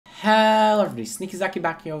Hello everybody, sneakyzakki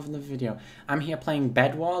back here over in the video. I'm here playing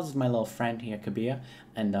bedwars with my little friend here, Kabir,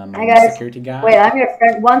 and Hi guys. security guy. Wait, I'm your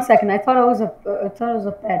friend. 1 second. I thought it was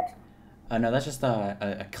a pet. No, that's just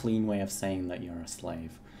a clean way of saying that you're a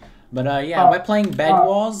slave. But yeah, we're playing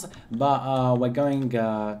bedwars, but we're going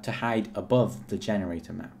to hide above the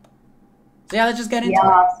generator map. So yeah, let's just get into it.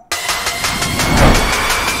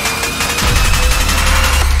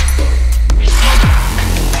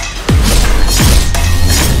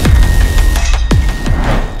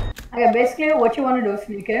 Okay, basically what you want to do,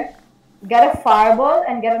 Sneaky, get a fireball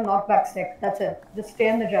and get a knockback stick. That's it. Just stay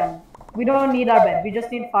in the gen. We don't need our bed. We just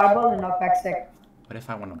need fireball and knockback stick. What if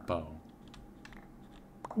I want a bow?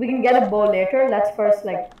 We can get a bow later. Let's first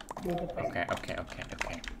like do the thing. Okay.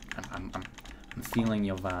 I'm feeling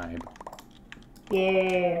your vibe.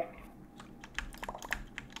 Yeah.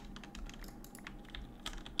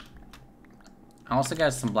 I also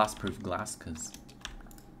got some blast-proof glass, cause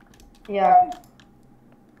Yeah.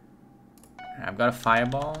 I've got a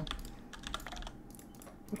fireball.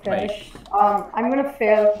 Okay. Wait. I'm gonna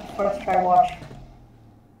fail first try. Watch.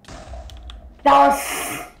 That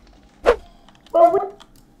was. Well, what?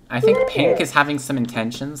 I think Pink is having some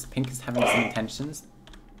intentions.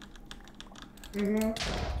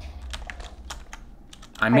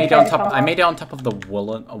 I made it on top of the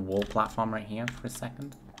wall platform right here for a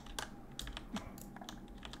second.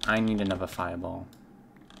 I need another fireball.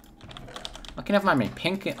 Okay, never mind me.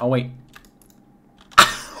 Pink. Oh wait.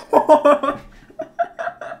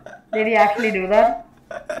 Did he actually do that?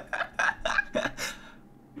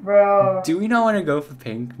 Bro. Do we not want to go for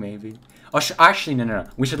Pink, maybe? Or actually, no.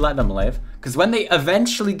 We should let them live. Because when they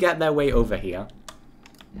eventually get their way over here...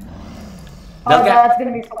 that's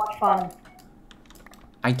going to be so much fun.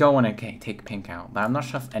 I don't want to take Pink out, but I'm not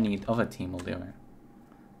sure if any other team will do it.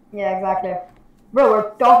 Yeah, exactly. Bro,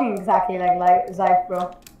 we're talking exactly like Zyfe,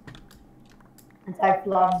 bro. And Zyfe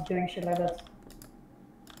loves doing shit like this.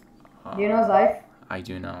 Do you know Zyfe? I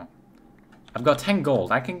do know. I've got 10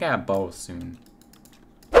 gold. I can get a bow soon.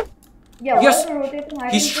 Yeah, yes!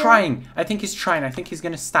 He's trying! I think he's trying. I think he's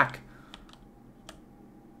gonna stack.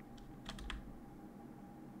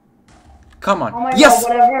 Come on. Oh my yes! God,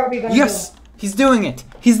 whatever are we gonna yes! Do? He's doing it!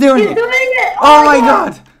 He's doing it! Oh, oh my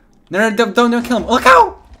God! No, don't kill him. Look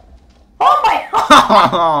out! Oh my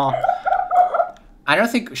God! I don't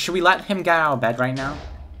think... Should we let him get out of bed right now?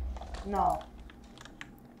 No.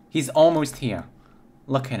 He's almost here.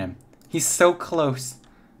 Look at him. He's so close.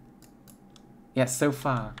 Yet so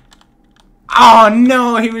far. Oh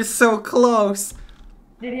no, he was so close.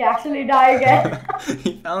 Did he actually die again?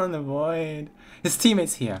 He fell in the void. His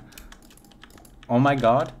teammate's here. Oh my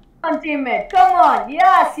God. Come on, teammate. Come on.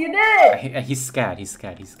 Yes, you did. He's scared. He's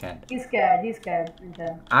scared. He's scared. Okay.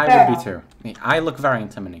 I would be too. I look very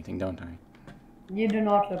intimidating, don't I? You do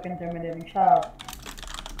not look intimidating. Shut up.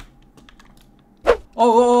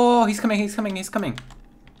 Oh, he's coming.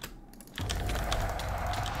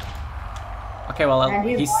 Okay, well,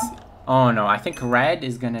 he's... Oh no, I think Red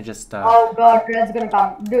is gonna just... Oh God, Red's gonna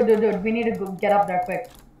come. Dude, we need to go get up there quick.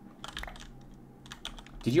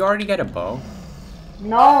 Did you already get a bow?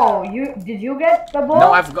 No, did you get the bow?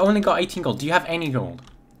 No, I've only got 18 gold. Do you have any gold?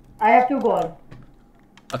 I have 2 gold.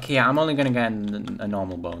 Okay, yeah, I'm only gonna get a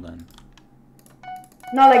normal bow then.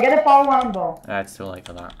 No, like get a power 1 bow. That's too late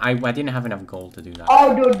for that. I didn't have enough gold to do that.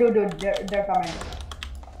 Oh, dude, they're coming.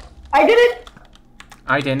 I did it!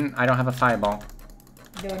 I didn't. I don't have a fireball.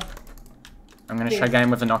 Dude. I'm gonna try getting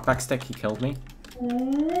with a knockback stick. He killed me.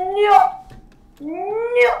 No.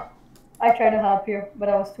 I tried to help you, but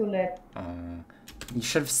I was too late. You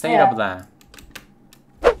should have stayed up there.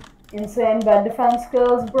 Insane bed defense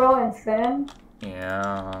skills, bro. Insane.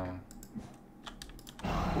 Yeah.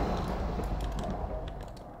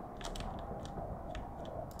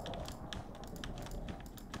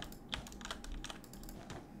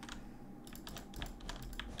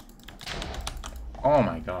 Oh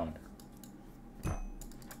my God.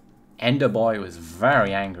 Ender Boy was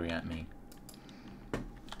very angry at me.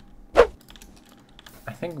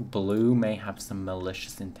 I think Blue may have some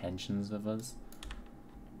malicious intentions of us.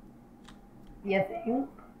 You think?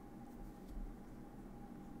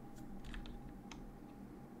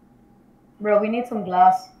 Bro, we need some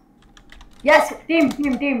glass. Yes! Team!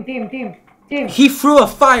 He threw a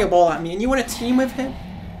fireball at me and you want to team with him?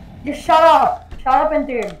 Just shut up! Shut up and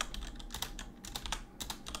team.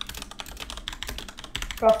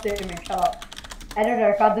 Trust me, shut up.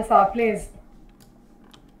 Editor, cut this out, please.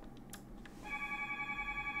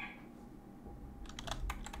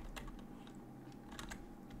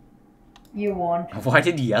 You won't. Why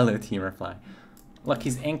did yellow team reply? Look,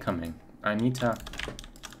 he's incoming. I need to...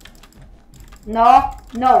 No,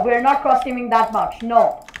 no, we're not cross-teaming that much.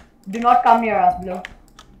 No. Do not come near us, Blue.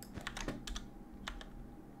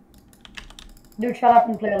 Dude, shut up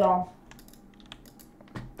and play along.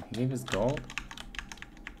 He gave his gold?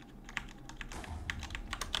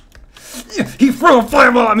 He threw a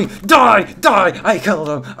fireball at me! Die! Die! I killed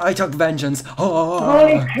him! I took vengeance! Oh!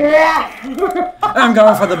 Holy crap! I'm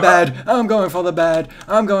going for the bed! I'm going for the bed!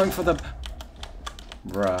 I'm going for the...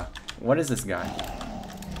 Bruh. What is this guy?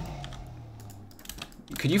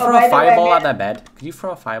 Could you throw a fireball at that bed? Could you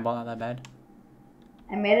throw a fireball at that bed?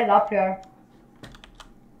 I made it up here.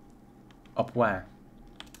 Up where?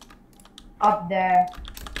 Up there.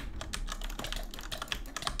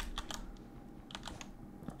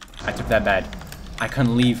 I took that bed. I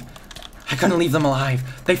couldn't leave. I couldn't leave them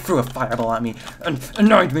alive. They threw a fireball at me and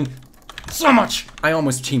annoyed me so much. I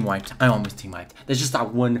almost team wiped. There's just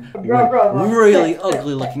that one really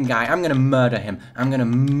ugly looking guy. I'm gonna murder him. I'm gonna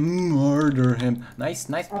murder him. Nice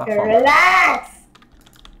platform. Okay, relax.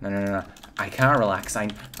 No. I can't relax. I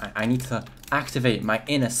need to activate my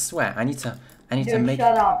inner sweat. I need to Dude,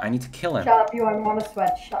 shut up. I need to kill him. Shut up, you. I want to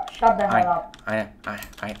sweat. Shut the hell up.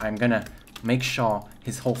 I'm gonna make sure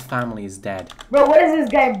his whole family is dead. Bro, what is this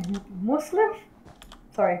guy? Muslim?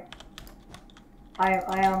 Sorry. I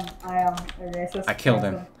am a racist. I killed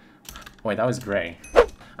him. Wait, that was Gray.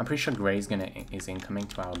 I'm pretty sure Gray is incoming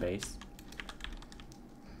to our base.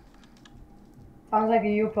 Sounds like a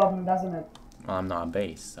you problem, doesn't it? Well, I'm not a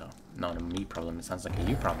base, so not a me problem. It sounds like a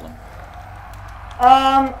you problem.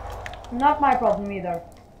 Not my problem either.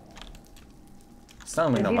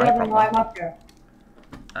 Certainly not He my doesn't know I'm problem. up here.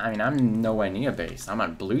 I mean, I'm nowhere near base. I'm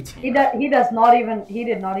on blue team. He did not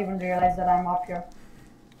even realize that I'm up here.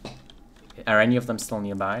 Are any of them still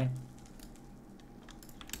nearby?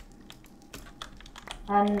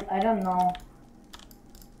 And I don't know.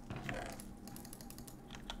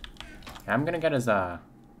 I'm gonna get us a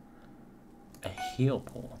heal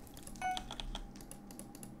pool.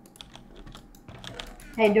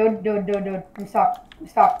 Hey, dude. I'm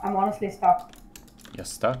stuck. I'm honestly stuck. You're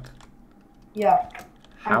stuck? Yeah.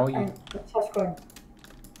 How are you? I'm so screwed.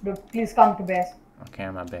 Dude, please come to base. Okay,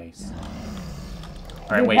 I'm at base.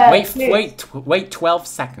 Alright, Dude, wait 12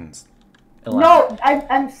 seconds. 11. No,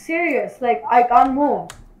 I'm serious. Like, I can't move.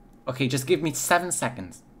 Okay, just give me 7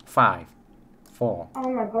 seconds. 5, 4, Oh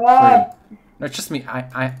my god. 3. No, it's just me.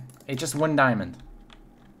 It's just 1 diamond.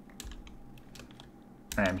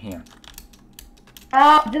 I'm here.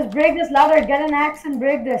 Just break this ladder. Get an axe and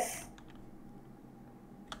break this.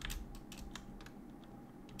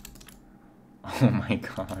 Oh my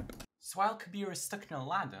god. So while Kabir is stuck in a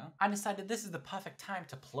ladder, I decided this is the perfect time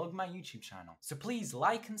to plug my YouTube channel. So please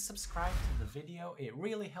like and subscribe to the video, it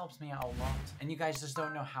really helps me out a lot, and you guys just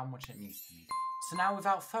don't know how much it means to me. So now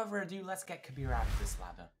without further ado, let's get Kabir out of this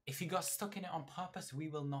ladder. If he got stuck in it on purpose, we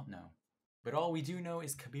will not know. But all we do know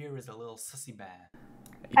is Kabir is a little sussy bear.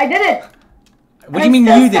 I did it! What do you mean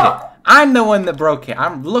you did it? I'm the one that broke it.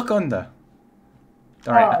 Look under.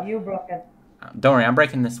 Don't worry. Oh, you broke it. Don't worry, I'm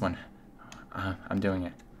breaking this one. I'm doing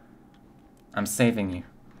it. I'm saving you.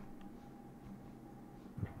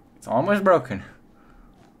 It's almost broken.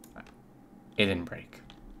 It didn't break.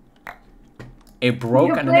 It broke.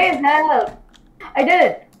 You please help! I did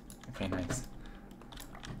it! Okay, nice.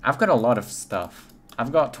 I've got a lot of stuff.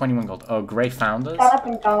 I've got 21 gold. Oh, Grey Founders. Shut up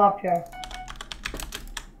and come up here.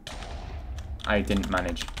 I didn't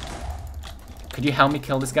manage. Could you help me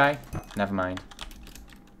kill this guy? Never mind.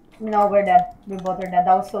 No, we're dead. We both are dead.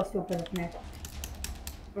 That was so stupid of me.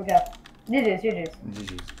 Okay. GG's.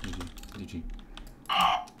 GG.